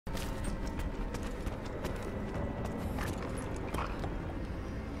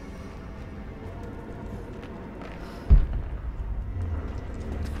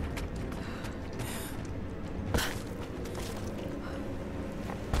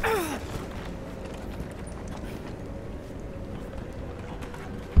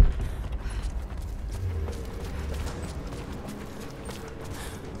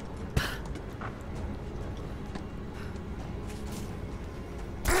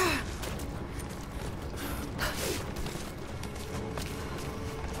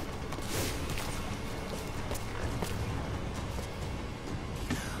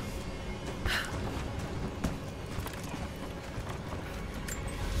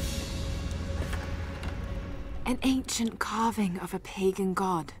An ancient carving of a pagan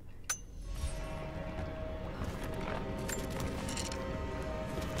god.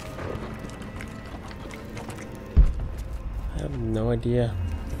 I have no idea.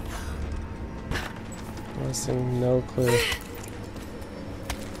 Honestly, no clue.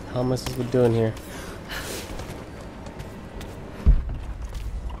 How am I supposed to be doing here?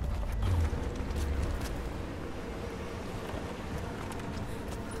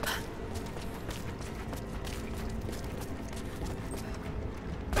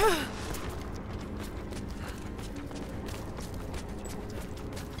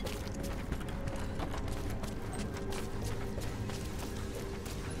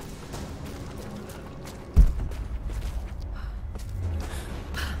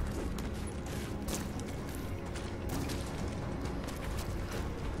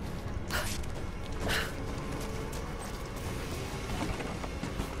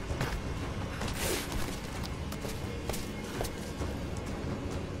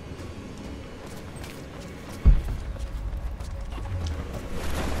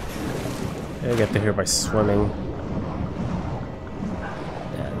 I get to here by swimming.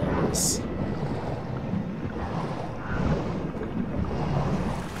 Yeah, there it is.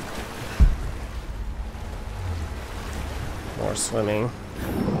 More swimming.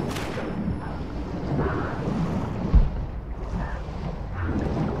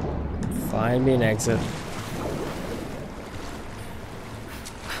 Find me an exit.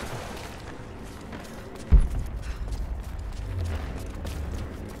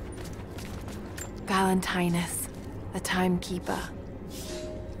 Valentinus, the timekeeper.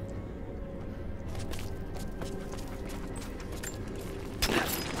 I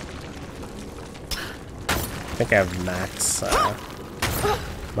think I have max.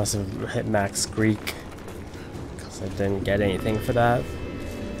 Must have hit max Greek because I didn't get anything for that.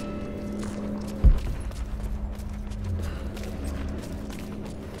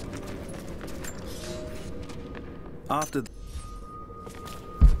 After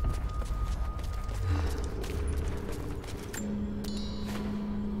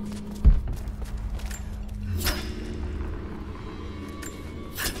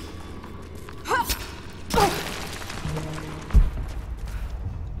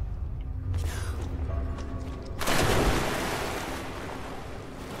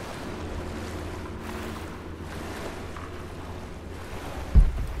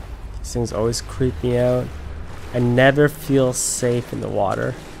These things always creep me out. I never feel safe in the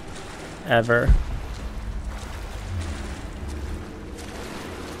water. Ever.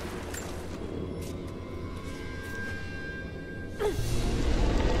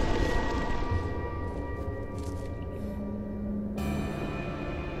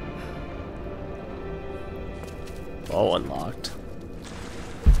 Bow unlocked.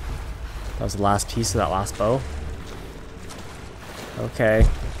 That was the last piece of that last bow. Okay.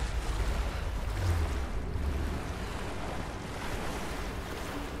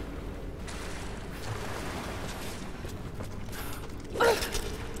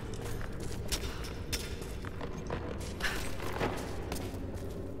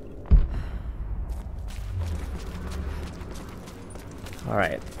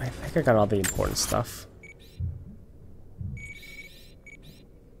 Alright, I think I got all the important stuff.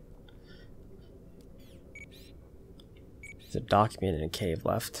 There's a document in a cave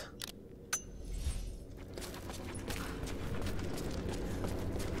left.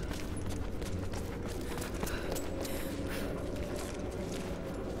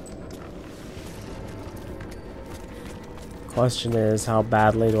 Question is, how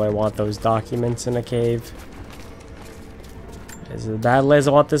badly do I want those documents in a cave? Is it as badly as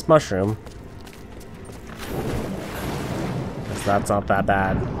I want this mushroom? Because that's not that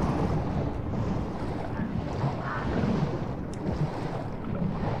bad.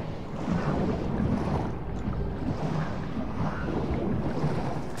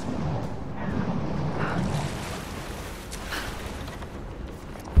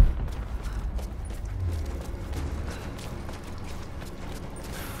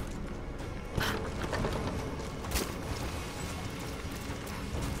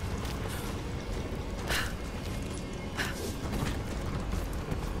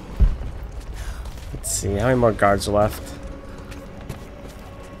 Let's see, how many more guards are left?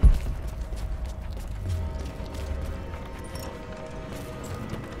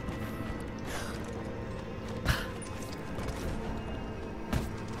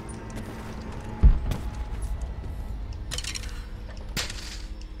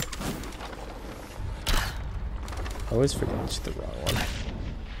 I always forget it's the wrong one.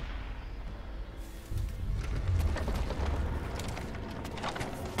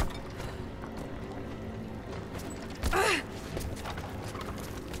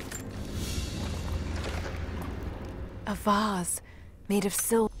 A vase made of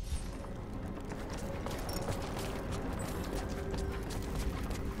silver.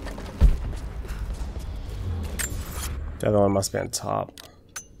 The other one must be on top.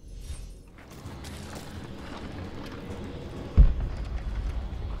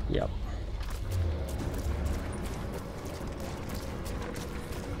 Yep.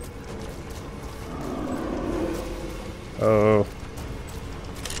 Oh.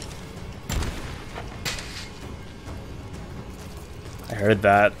 I heard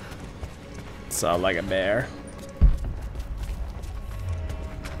that. Sound like a bear.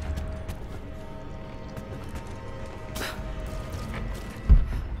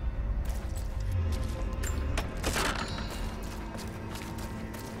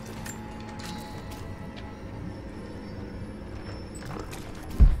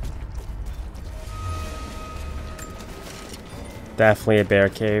 Definitely a bear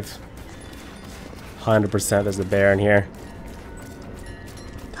cave. 100% there's a bear in here.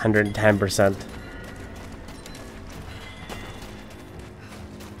 110%.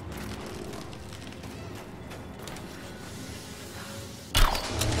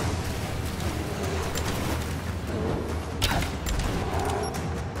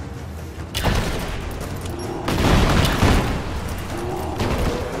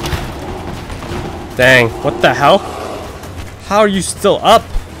 Dang, what the hell? How are you still up?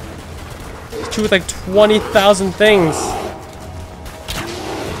 Hit you with like 20,000 things.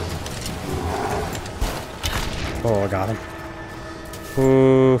 Oh, I got him.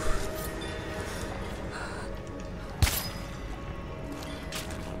 Ooh.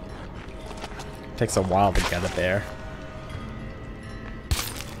 Takes a while to get it there.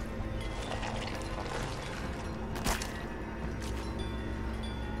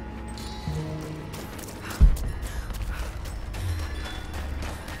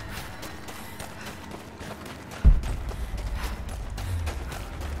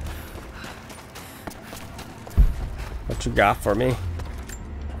 What you got for me?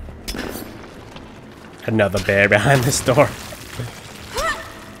 Another bear behind this door.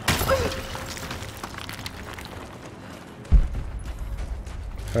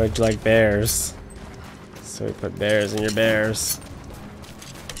 Heard you like bears, so we put bears in your bears.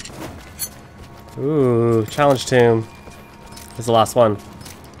 Ooh, challenge tomb. This is the last one.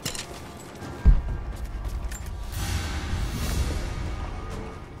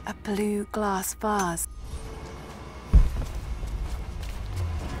 A blue glass vase.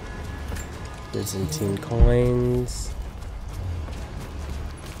 Byzantine coins.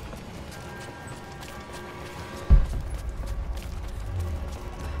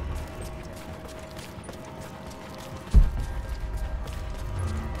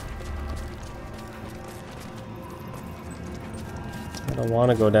 I don't want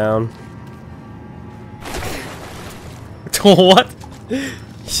to go down. What?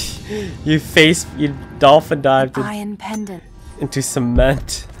 You dolphin dived Iron pendant. into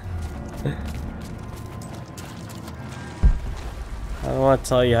cement. I don't want to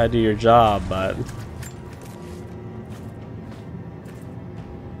tell you how to do your job, but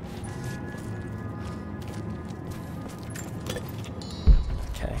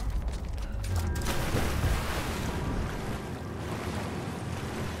okay.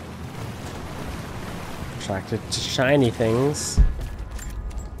 Attracted to shiny things.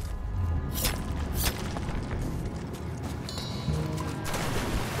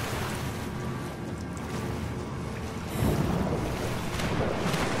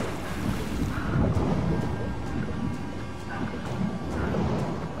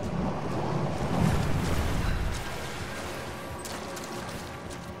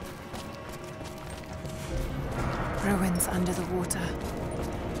 Ruins under the water.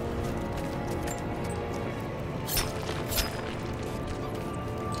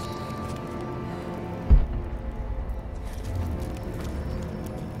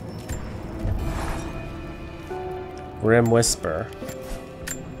 Rim Whisper.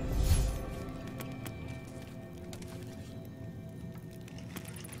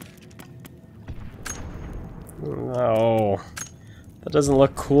 No, that doesn't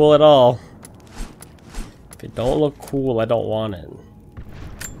look cool at all. If it don't look cool, I don't want it.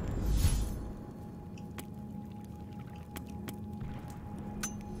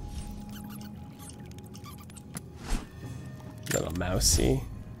 Little mousy.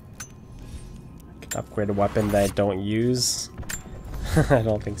 I could upgrade a weapon that I don't use. I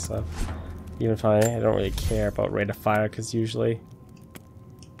don't think so. Even if I don't really care about rate of fire, because usually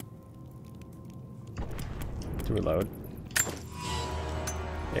to reload.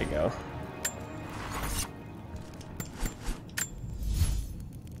 There you go.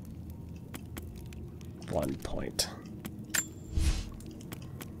 One point.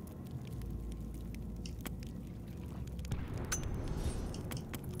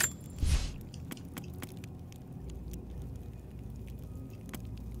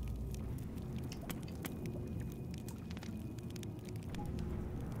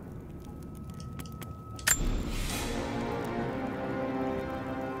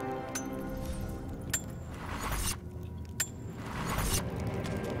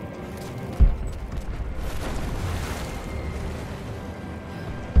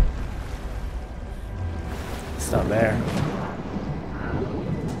 It's not there.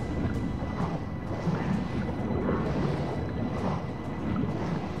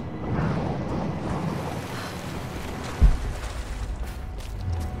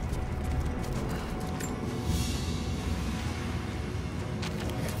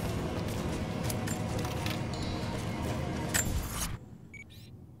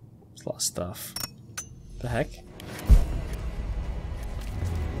 There's a lot of stuff. The heck?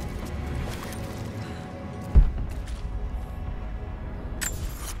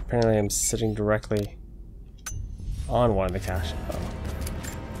 Apparently I'm sitting directly on one of the caches. Oh.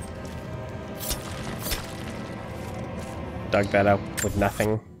 Dug that up with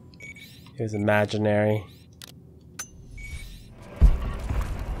nothing. It was imaginary.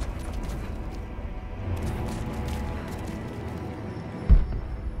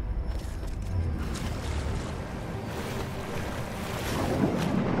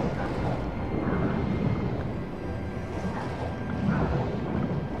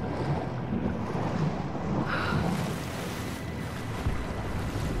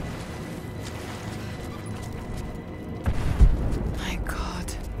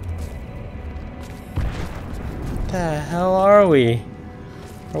 What the hell are we?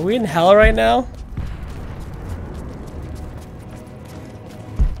 Are we in hell right now?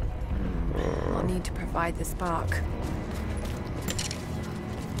 I'll need to provide the spark.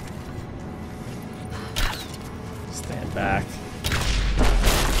 Stand back.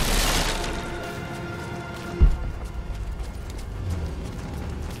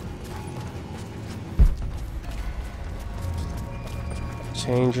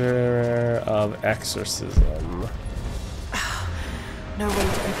 Changer of Exorcism. No way to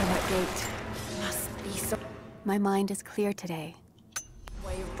open that gate. Must be so. My mind is clear today.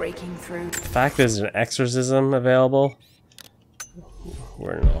 Way of breaking through. The fact there's an exorcism available,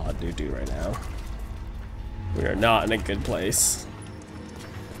 we're in a lot of doo-doo right now. We are not in a good place.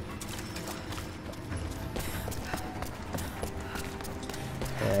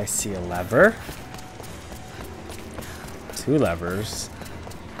 Okay, I see a lever. 2 levers.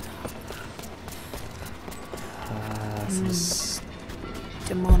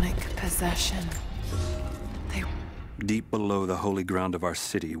 Demonic possession. Deep below the holy ground of our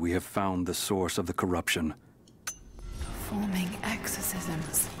city, we have found the source of the corruption. Performing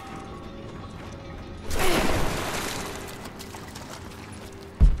exorcisms.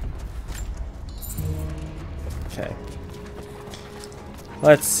 Okay.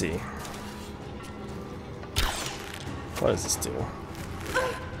 Let's see. What does this do?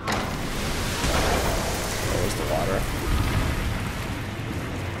 There's the water.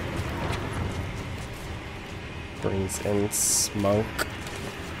 Brings in smoke.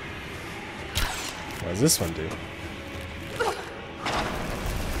 What does this one do?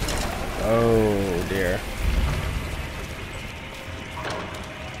 Oh dear.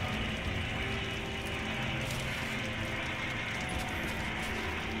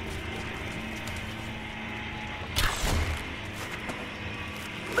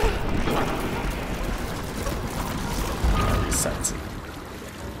 Resets it.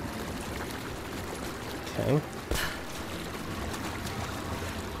 Okay.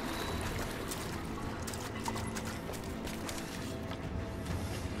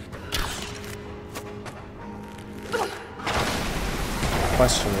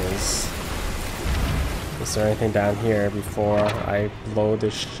 Question is there anything down here before I blow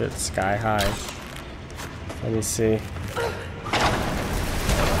this shit sky high? Let me see.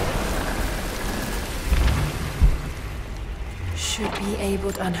 Should be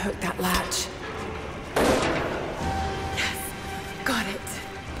able to unhook that latch. Yes, got it.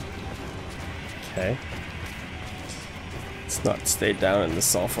 Okay. Let's not stay down in the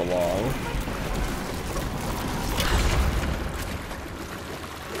cell for long.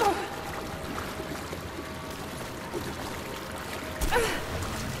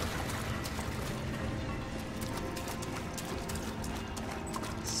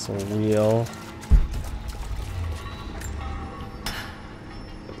 So wheel.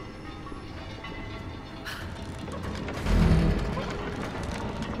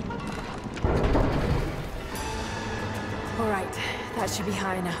 Alright, that should be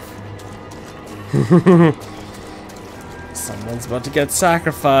high enough. Someone's about to get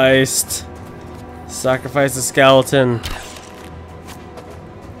sacrificed. Sacrifice the skeleton.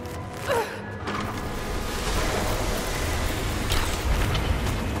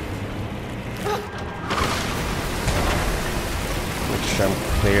 Make sure I'm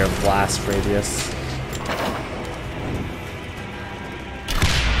clear of blast radius.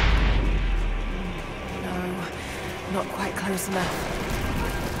 No, not quite close enough.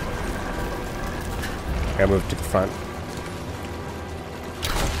 Gotta move to the front.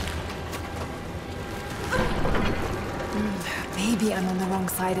 Maybe I'm on the wrong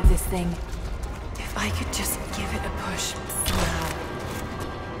side of this thing. If I could just give it a push somehow.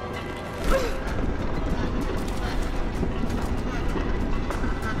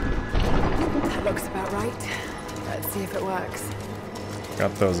 That looks about right. Let's see if it works.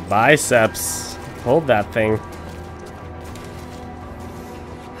 Got those biceps. Hold that thing.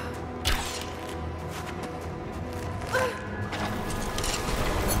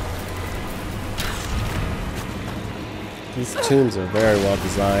 These tombs are very well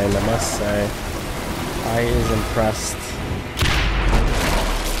designed, I must say. I is impressed.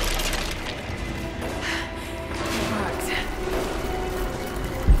 It worked.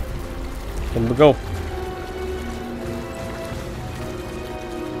 Here we go.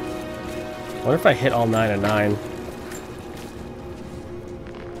 What if I hit all 9 and 9?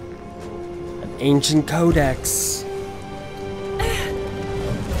 An ancient codex.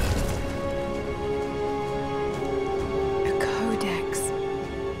 A codex.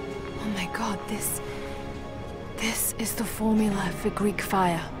 Oh my god, this is the formula for Greek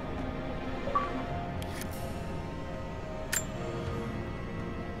fire.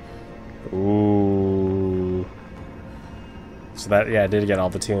 Ooh. So that, yeah, I did get all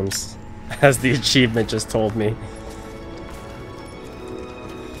the tombs. As the achievement just told me.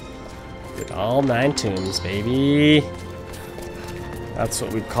 Did all 9 tombs, baby. That's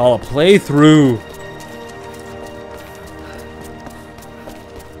what we call a playthrough.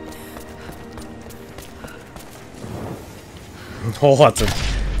 Oh, that's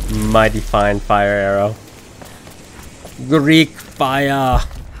a mighty fine fire arrow. Greek fire.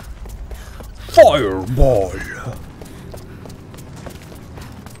 Fireball.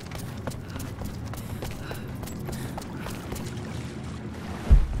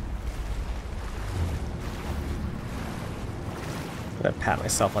 I'm gonna pat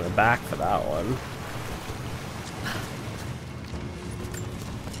myself on the back for that one.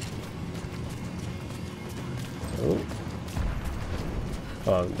 Ooh.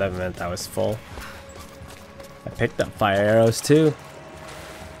 Oh, that meant that was full. I picked up fire arrows too.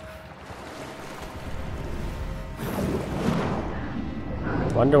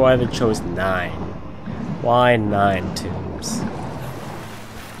 Wonder why they chose 9. Why 9 tombs?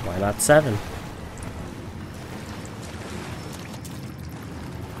 Why not 7?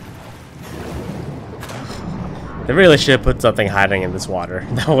 They really should have put something hiding in this water.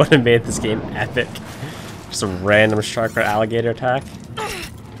 That would have made this game epic. Just a random shark or alligator attack.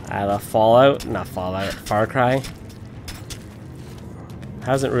 Fallout, not Fallout, Far Cry.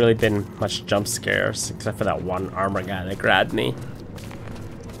 Hasn't really been much jump scares except for that one armor guy that grabbed me.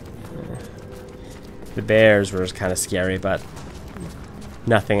 The bears were kind of scary, but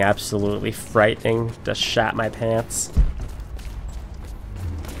nothing absolutely frightening. Just shat my pants.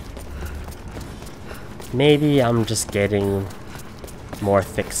 Maybe I'm just getting more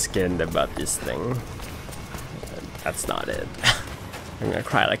thick-skinned about this thing. That's not it. I'm gonna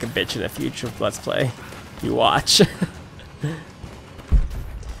cry like a bitch in a future Let's Play. You watch.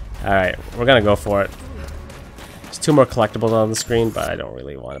 Alright, we're gonna go for it. There's 2 more collectibles on the screen, but I don't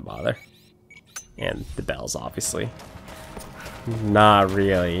really want to bother. And the bells, obviously. Not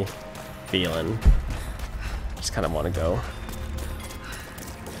really feeling. Just kind of want to go.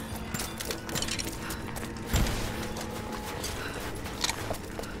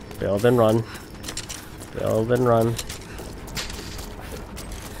 Build and run. Build and run.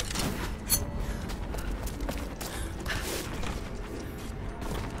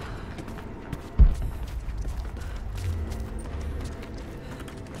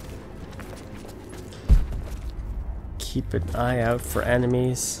 Keep an eye out for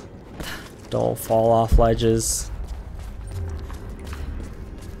enemies. Don't fall off ledges.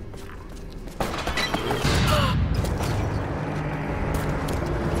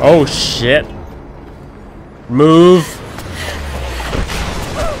 Oh shit. Move.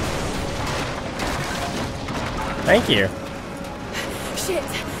 Thank you. Shit,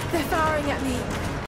 they're firing at me.